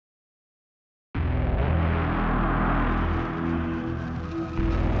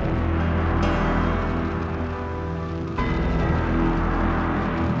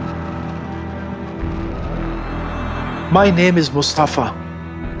My name is Mustafa.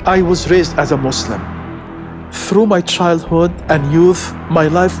 I was raised as a Muslim. Through my childhood and youth, my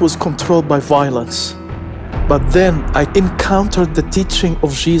life was controlled by violence. But then I encountered the teaching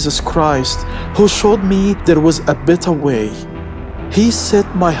of Jesus Christ, who showed me there was a better way. He set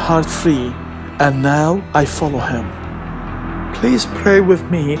my heart free, and now I follow him. Please pray with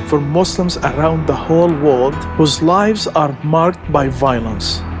me for Muslims around the whole world whose lives are marked by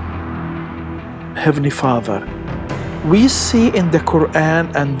violence. Heavenly Father, we see in the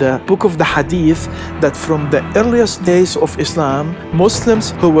Quran and the book of the Hadith that from the earliest days of Islam,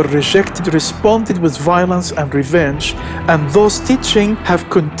 Muslims who were rejected responded with violence and revenge, and those teachings have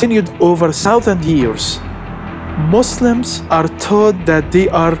continued over 1,000 years. Muslims are taught that they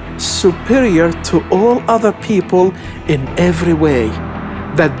are superior to all other people in every way,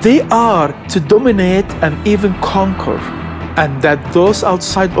 that they are to dominate and even conquer, and that those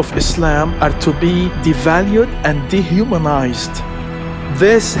outside of Islam are to be devalued and dehumanized.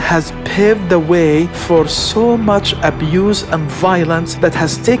 This has paved the way for so much abuse and violence that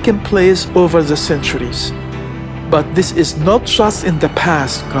has taken place over the centuries. But this is not just in the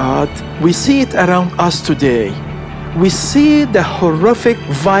past, God. We see it around us today. We see the horrific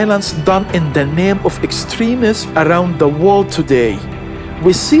violence done in the name of extremism around the world today.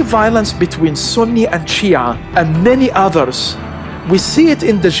 We see violence between Sunni and Shia and many others. We see it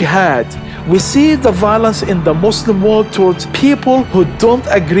in the jihad. We see the violence in the Muslim world towards people who don't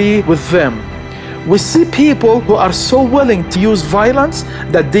agree with them. We see people who are so willing to use violence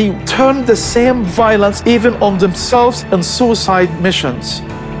that they turn the same violence even on themselves in suicide missions.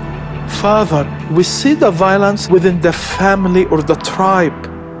 Father, we see the violence within the family or the tribe.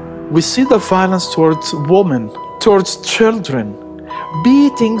 We see the violence towards women, towards children,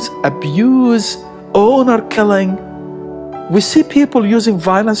 beatings, abuse, honor killing. We see people using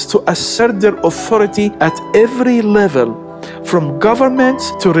violence to assert their authority at every level, from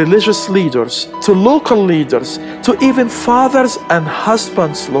governments to religious leaders, to local leaders, to even fathers and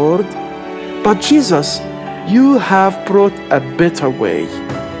husbands, Lord. But Jesus, you have brought a better way.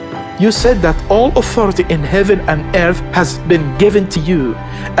 You said that all authority in heaven and earth has been given to you,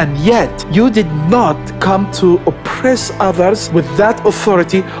 and yet you did not come to oppress others with that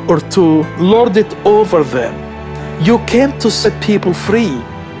authority or to lord it over them. You came to set people free.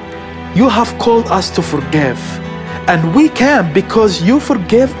 You have called us to forgive, and we can because you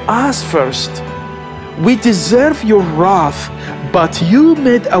forgave us first. We deserve your wrath, but you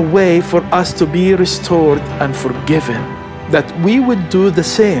made a way for us to be restored and forgiven, that we would do the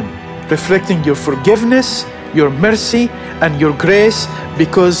same, reflecting your forgiveness, your mercy, and your grace,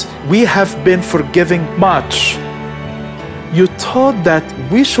 because we have been forgiving much. You taught that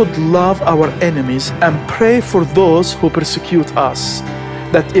we should love our enemies and pray for those who persecute us,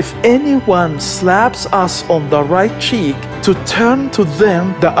 that if anyone slaps us on the right cheek, to turn to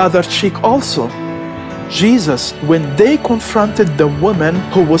them the other cheek also. Jesus, when they confronted the woman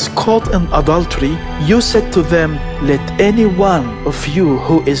who was caught in adultery, you said to them, "Let any one of you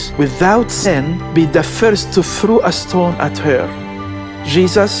who is without sin be the first to throw a stone at her."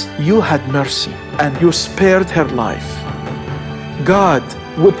 Jesus, you had mercy and you spared her life. God,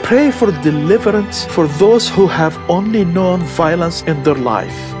 we pray for deliverance for those who have only known violence in their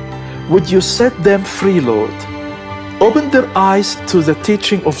life. Would you set them free, Lord? Open their eyes to the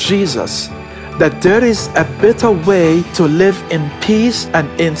teaching of Jesus, that there is a better way to live in peace and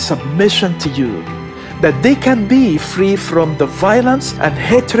in submission to you, that they can be free from the violence and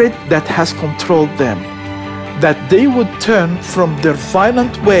hatred that has controlled them, that they would turn from their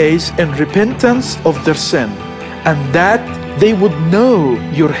violent ways in repentance of their sin, and that they would know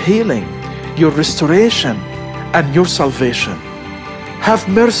your healing, your restoration, and your salvation. Have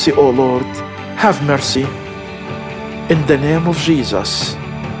mercy, O Lord, have mercy. In the name of Jesus.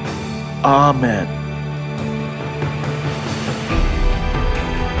 Amen.